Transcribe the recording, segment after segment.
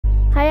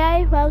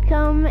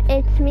welcome.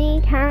 It's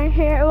me, Karen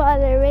here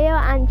with the Rio,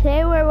 and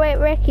today we're with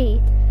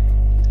Ricky.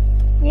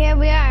 Yeah,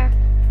 we are.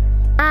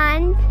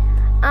 And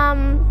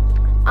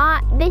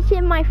this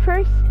is my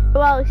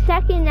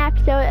second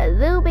episode of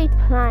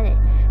LittleBigPlanet.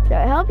 So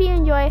I hope you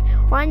enjoy.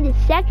 We're on the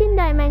second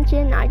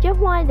dimension. I just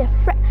wanted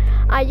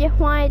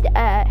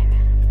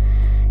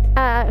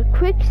a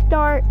quick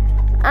start,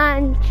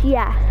 and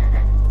yeah.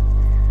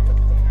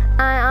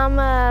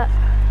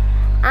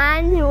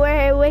 And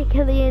we're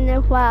wiggly in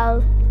as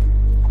well.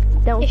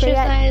 Don't it's forget.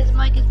 Just that his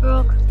mic is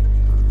broke.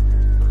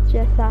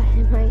 Just that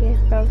his mic is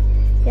broke.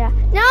 Yeah.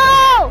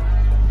 No!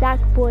 Sack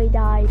boy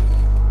died.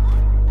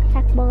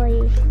 Sack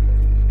boy.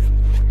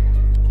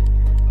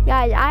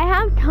 Guys, I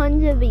have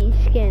tons of these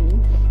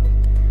skins.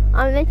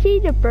 I'm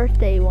literally the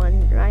birthday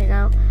one right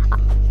now.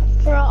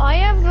 Bro, I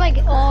have like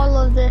all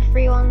of the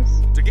free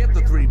ones. To get the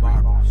 3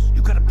 marbles,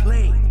 you gotta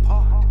play the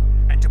part.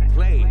 And to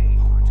play the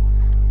part,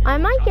 I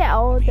might get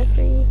all of the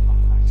free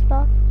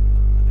stuff.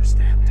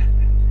 understand?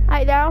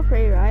 Alright, they're all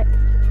free, right?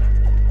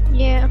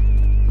 Yeah.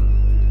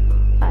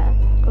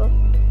 Cool.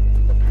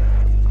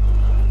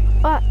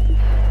 What?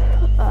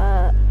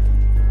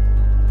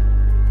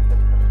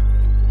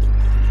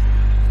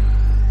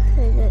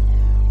 Is it?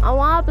 I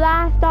wanna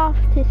blast off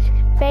to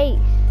space.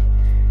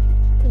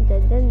 Dun,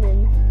 dun,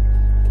 dun.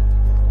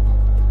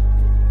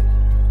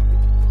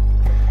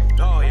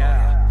 Oh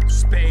yeah,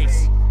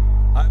 space.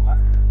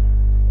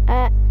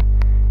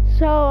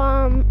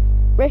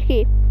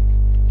 Ricky.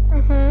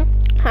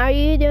 How are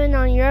you doing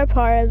on your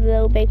part of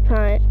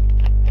LittleBigPlanet?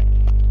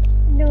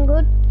 Doing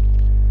good.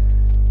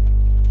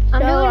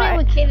 I'm doing it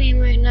with Killian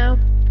right now.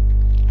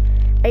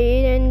 Are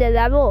you doing the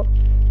level?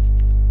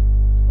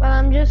 Well,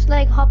 I'm just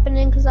like hopping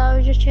in because I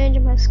was just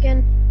changing my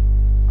skin.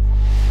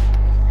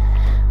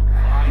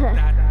 Find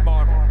that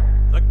marble.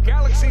 The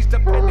galaxy's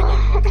depending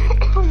on you.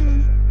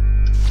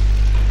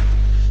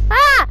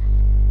 Ah!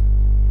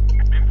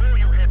 Before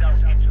you head out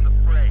into the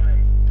fray,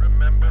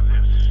 remember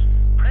this.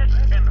 Press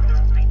and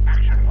hold the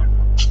action button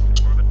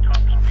for the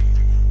top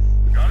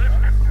speed. Got it?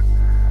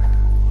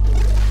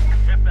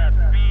 Hit that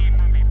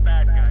B-movie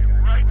bad guy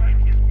right in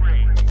his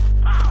brain.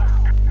 Pow!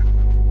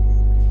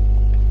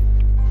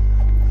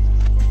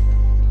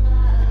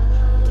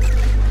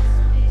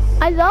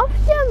 I love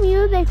the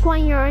music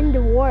when you're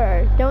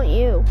underwater, don't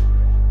you?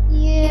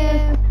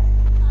 Yeah.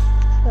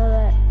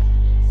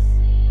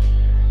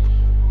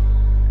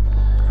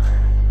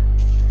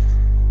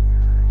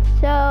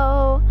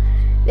 So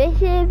this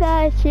is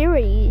a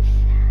series,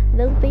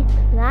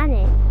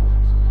 LittleBigPlanet.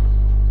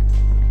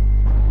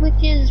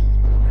 Which is,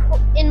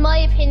 in my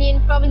opinion,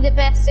 probably the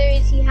best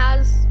series he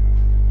has.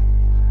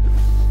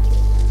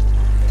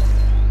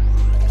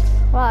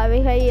 Why?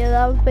 Because you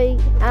love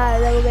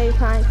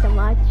LittleBigPlanet so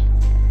much.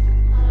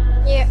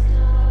 Yeah.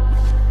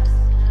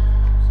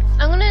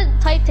 I'm gonna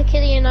type to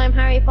Killian, I'm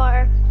Harry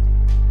Potter.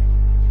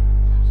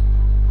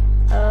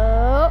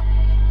 Oh.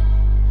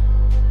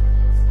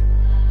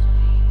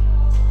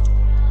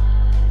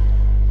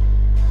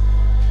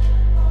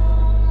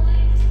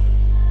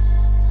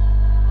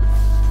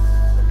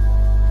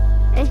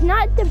 It's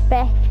not the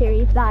best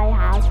series that I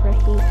have,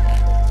 Ricky.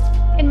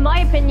 In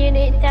my opinion,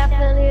 it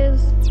definitely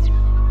is.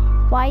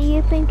 Why do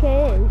you think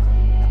it is?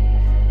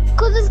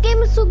 Because this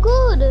game is so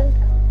good.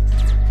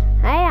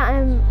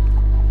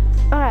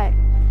 Alright.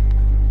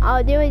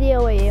 I'll do a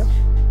deal with you.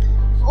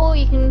 Oh,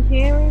 you can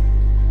hear me?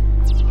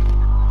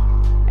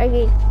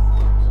 Okay.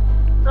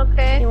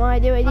 Okay. You wanna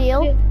do a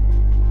deal?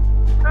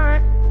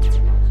 Alright.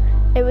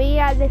 If we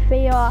get this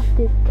video off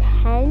to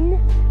 10,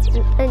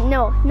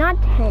 no, not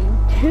 10,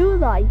 2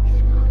 likes,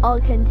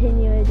 I'll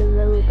continue the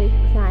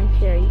LittleBigPlanet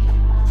series.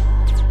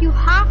 You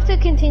have to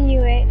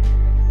continue it.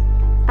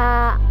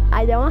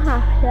 I don't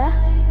have to.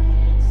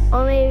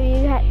 Only if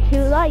you get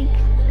 2 likes.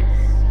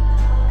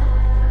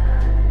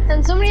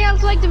 And somebody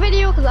else like the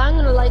video, because I'm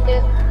gonna like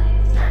it.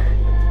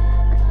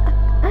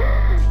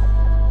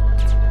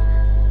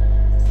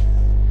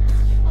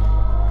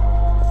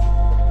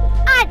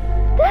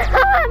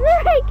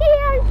 Ricky,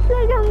 I'm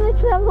stuck on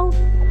this level.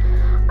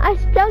 I'm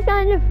stuck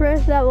on the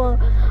first level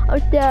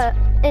of the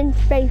in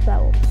space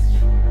level.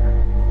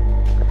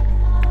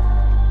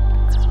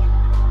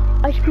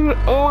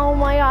 Oh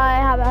my god,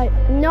 I have a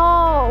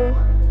no.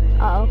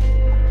 Uh oh.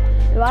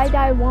 If I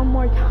die one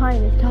more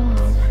time, it's all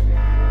over.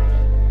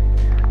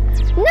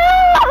 No,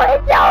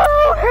 it's all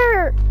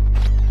over.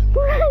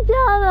 It's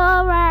all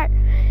over.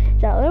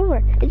 It's all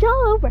over. It's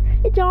all over.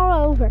 It's all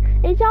over.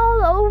 It's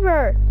all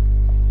over.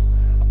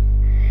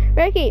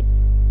 Ricky.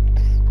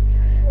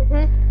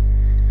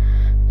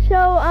 So,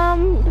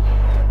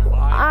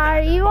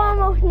 are you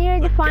almost near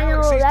the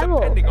final level?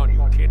 Depending on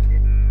you, kid.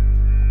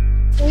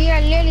 We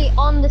are literally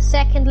on the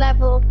 2nd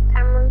level,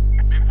 Cameron.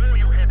 Before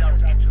you head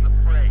out into the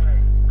fray,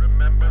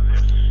 remember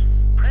this.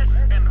 Press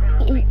and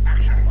hold the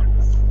action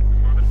button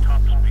for the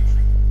top speed.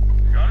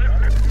 Got it?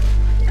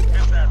 Hit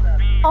that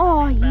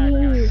Oh, yeah.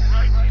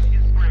 right in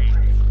his brain.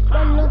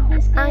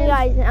 And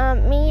guys,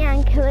 me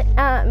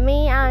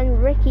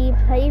and Ricky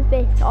played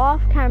this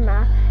off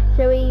camera,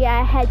 so we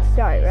get a head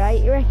start,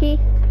 right, Ricky?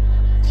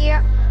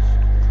 Yeah.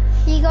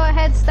 he got a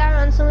head start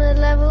on some of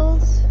the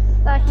levels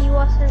that he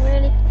wasn't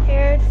really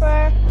prepared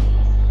for.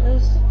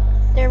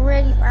 They're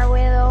really far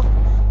away though.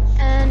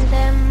 And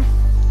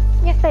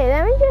yeah. Wait,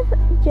 let me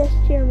just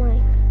your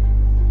mic.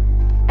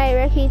 Hey,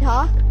 Ricky,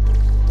 talk.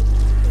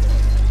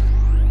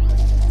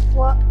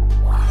 What?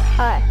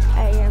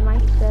 Hey, your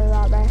mic's still a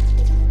lot better.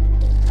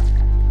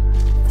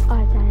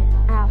 Oh, damn it.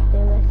 I have to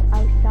do this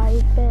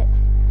outside bit.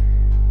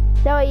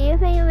 So, are you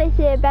thinking this is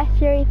the best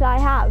series I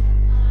have?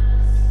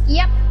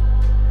 Yep.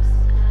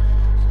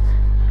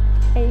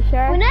 Are you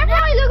sure? Whenever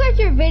I look at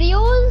your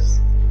videos,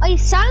 I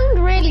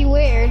sound really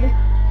weird.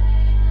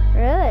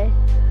 Really?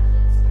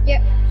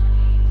 Yep.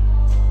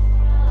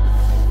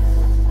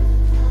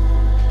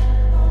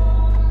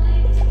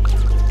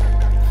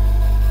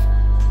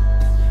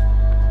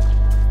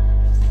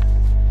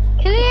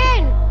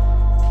 Killian!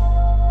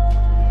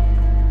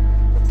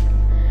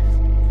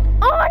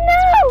 Oh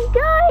no,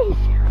 guys!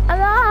 I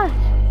lost!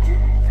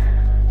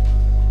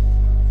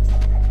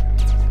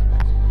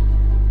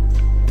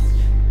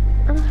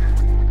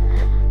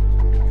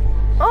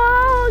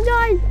 Oh,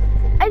 guys!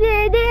 I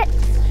did it!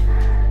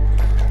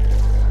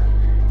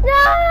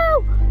 No!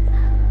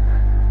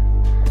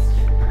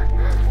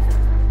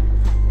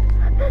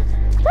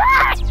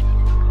 Ah!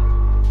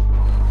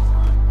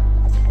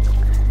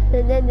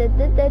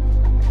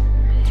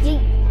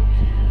 Yeet.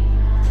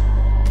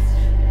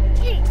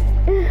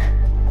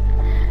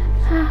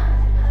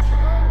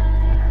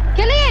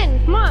 Killian,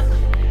 come on!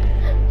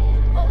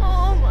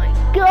 Oh my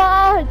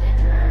god!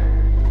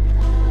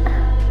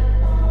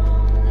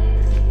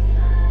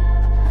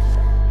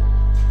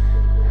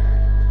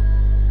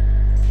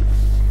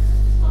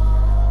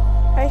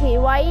 Okay,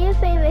 why do you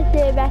think this is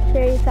the best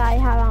series I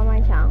have on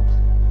my channel?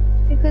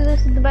 Because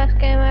this is the best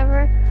game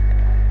ever.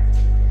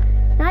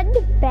 Not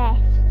the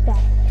best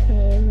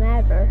game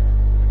ever.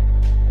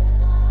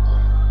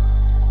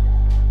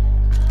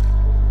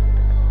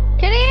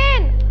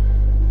 Killian!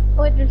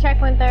 Oh, wait, the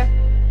checkpoint there.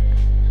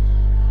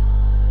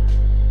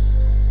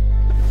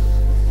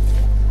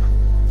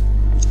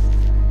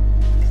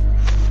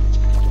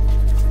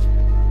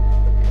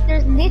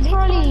 There's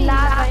literally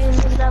lava in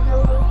the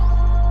level.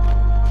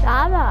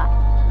 Lava.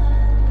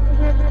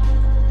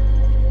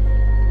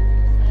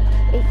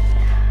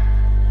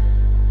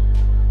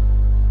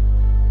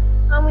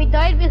 And we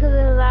died because of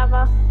the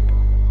lava.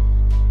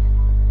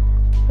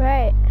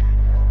 Right.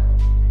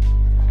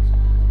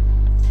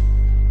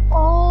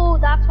 Oh,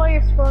 that's what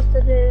you're supposed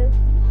to do.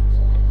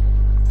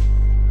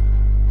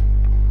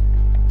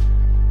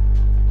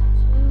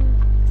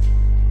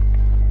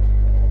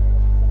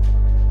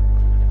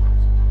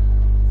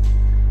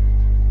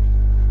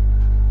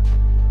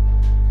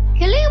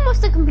 Killian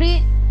must have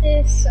completed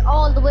this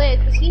all the way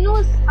because he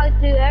knows how to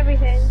do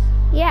everything.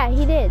 Yeah,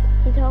 he did.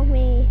 He told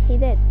me he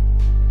did.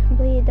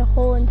 Completed the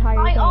whole entire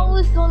I game.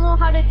 always don't know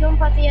how to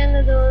jump at the end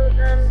of those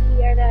and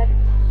we are dead.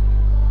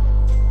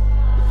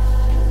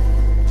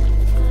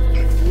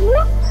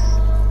 Whoops!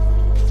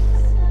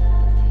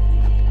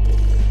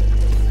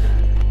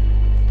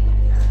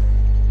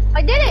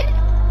 I did it!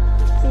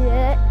 You did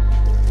it.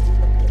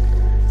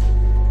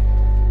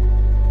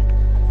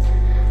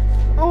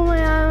 Oh my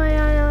god, oh my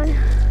god, oh my god.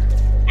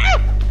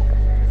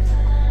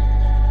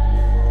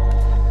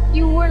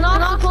 You were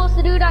not supposed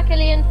to do that,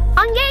 Killian.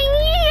 I'm getting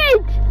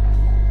eaten!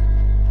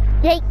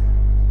 Yay!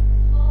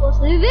 Supposed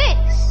to do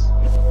this.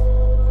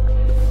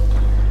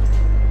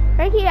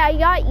 Ricky, I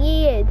got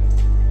yeeted.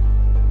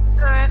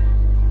 Alright.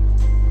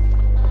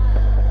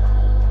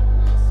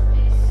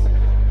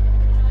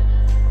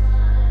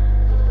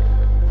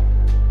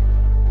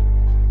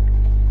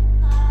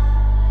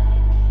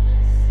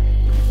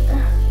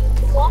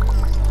 What?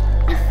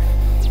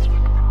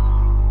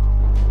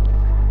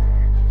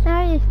 Now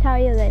I just tell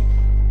you this.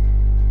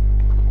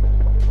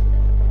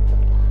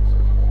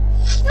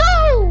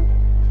 No!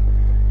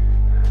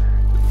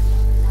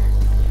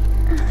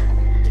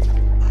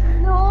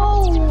 No!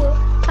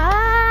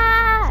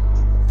 Ah!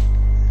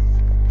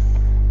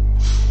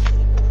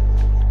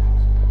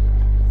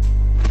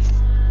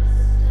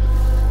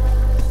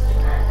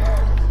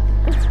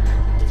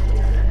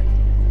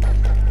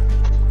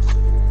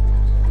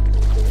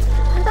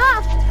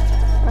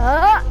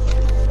 Ah!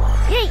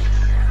 Yay!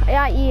 I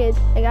got yeeted.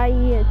 I got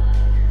yeeted.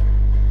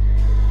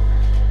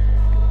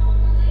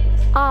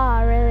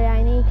 Ah, really?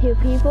 I need 2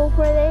 people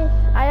for this?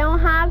 I don't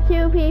have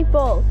 2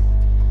 people.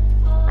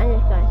 I'm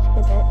just gonna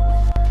skip it.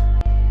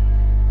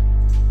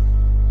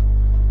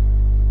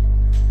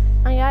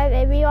 And guys,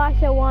 if you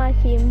also want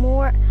to see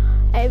more,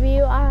 if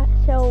you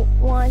also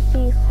want to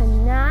see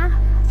FNAF,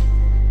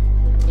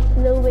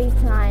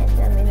 LittleBigPlanet,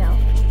 let me know.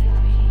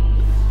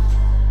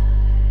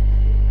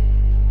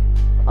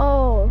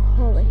 Oh,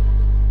 holy.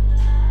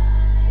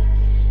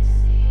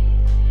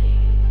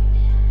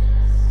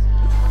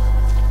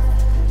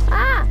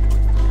 Ah!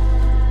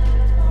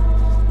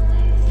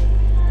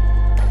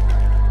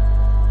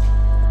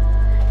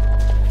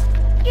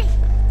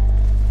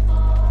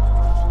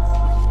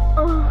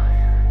 Oh.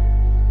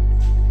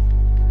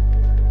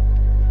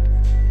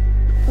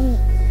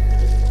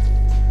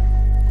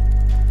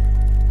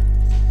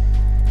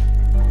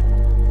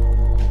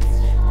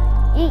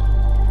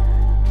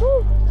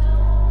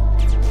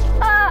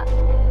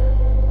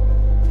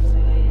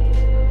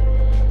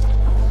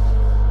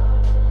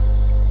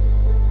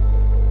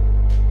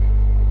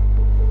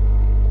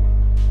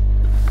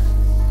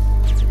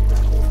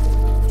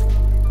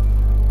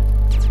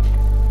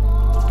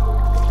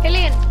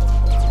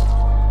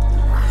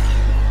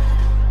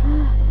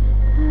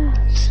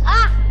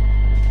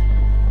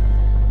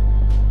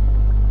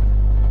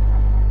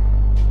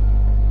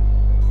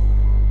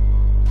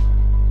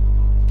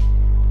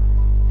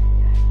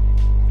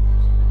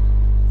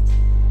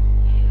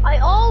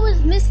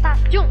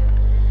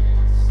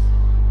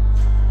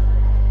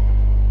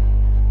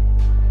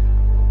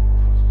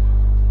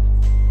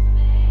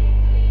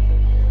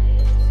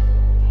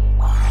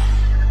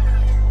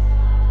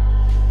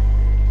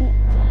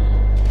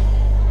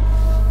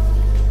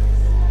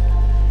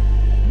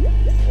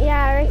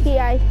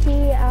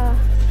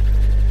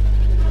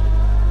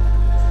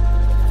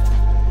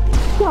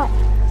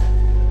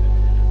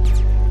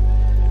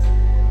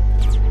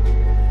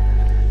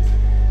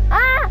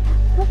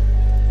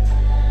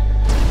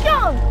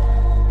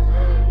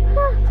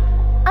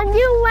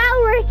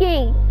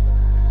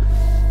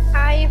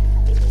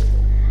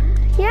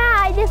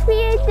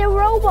 activated the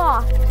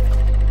robot.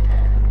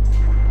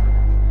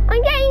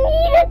 I'm getting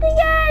heated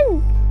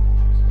again.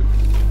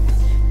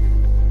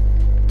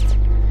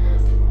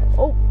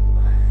 Oh.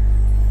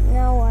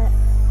 Now what?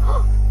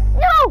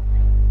 No!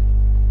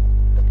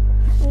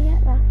 Let me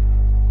get that.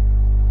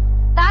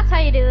 That's how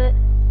you do it.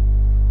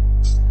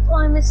 Oh,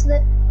 I missed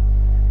it.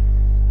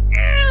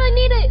 I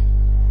need it.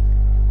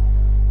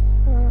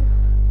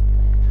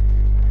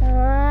 And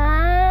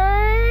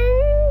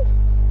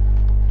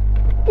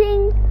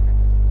ding.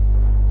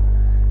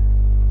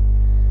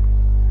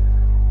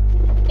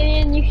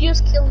 And you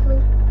just killed me.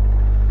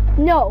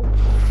 No.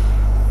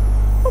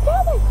 What's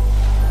happening?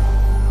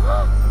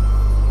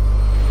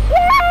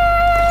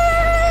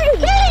 Yay!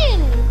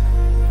 Win!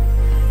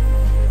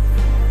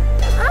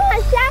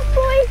 That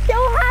boy is so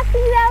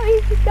happy that we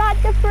got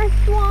the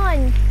first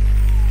one.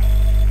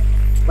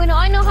 Wait, no,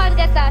 I know how to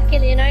get that,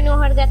 Killian. I know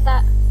how to get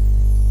that.